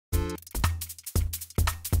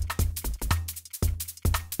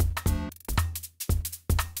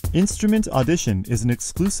Instrument Audition is an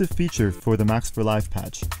exclusive feature for the Max for Live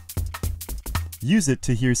patch. Use it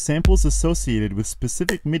to hear samples associated with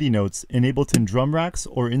specific MIDI notes in Ableton drum racks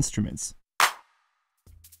or instruments.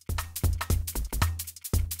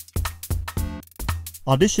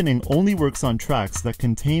 Auditioning only works on tracks that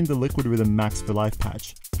contain the Liquid Rhythm Max for Live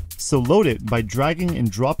patch, so load it by dragging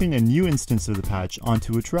and dropping a new instance of the patch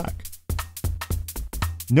onto a track.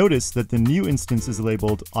 Notice that the new instance is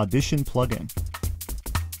labeled Audition Plugin.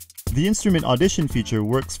 The Instrument Audition feature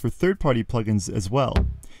works for third-party plugins as well,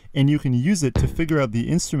 and you can use it to figure out the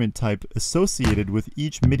instrument type associated with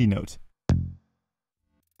each MIDI note.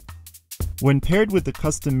 When paired with the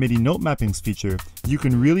custom MIDI note mappings feature, you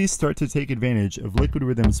can really start to take advantage of Liquid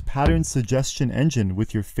Rhythm's pattern suggestion engine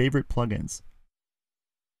with your favorite plugins.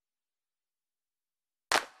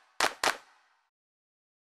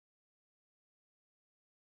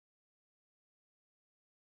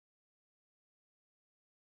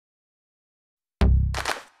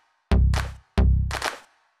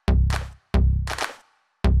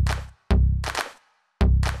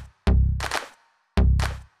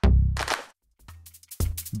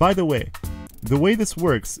 By the way this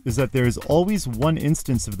works is that there is always one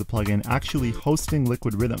instance of the plugin actually hosting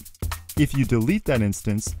Liquid Rhythm. If you delete that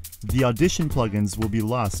instance, the Audition plugins will be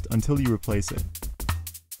lost until you replace it.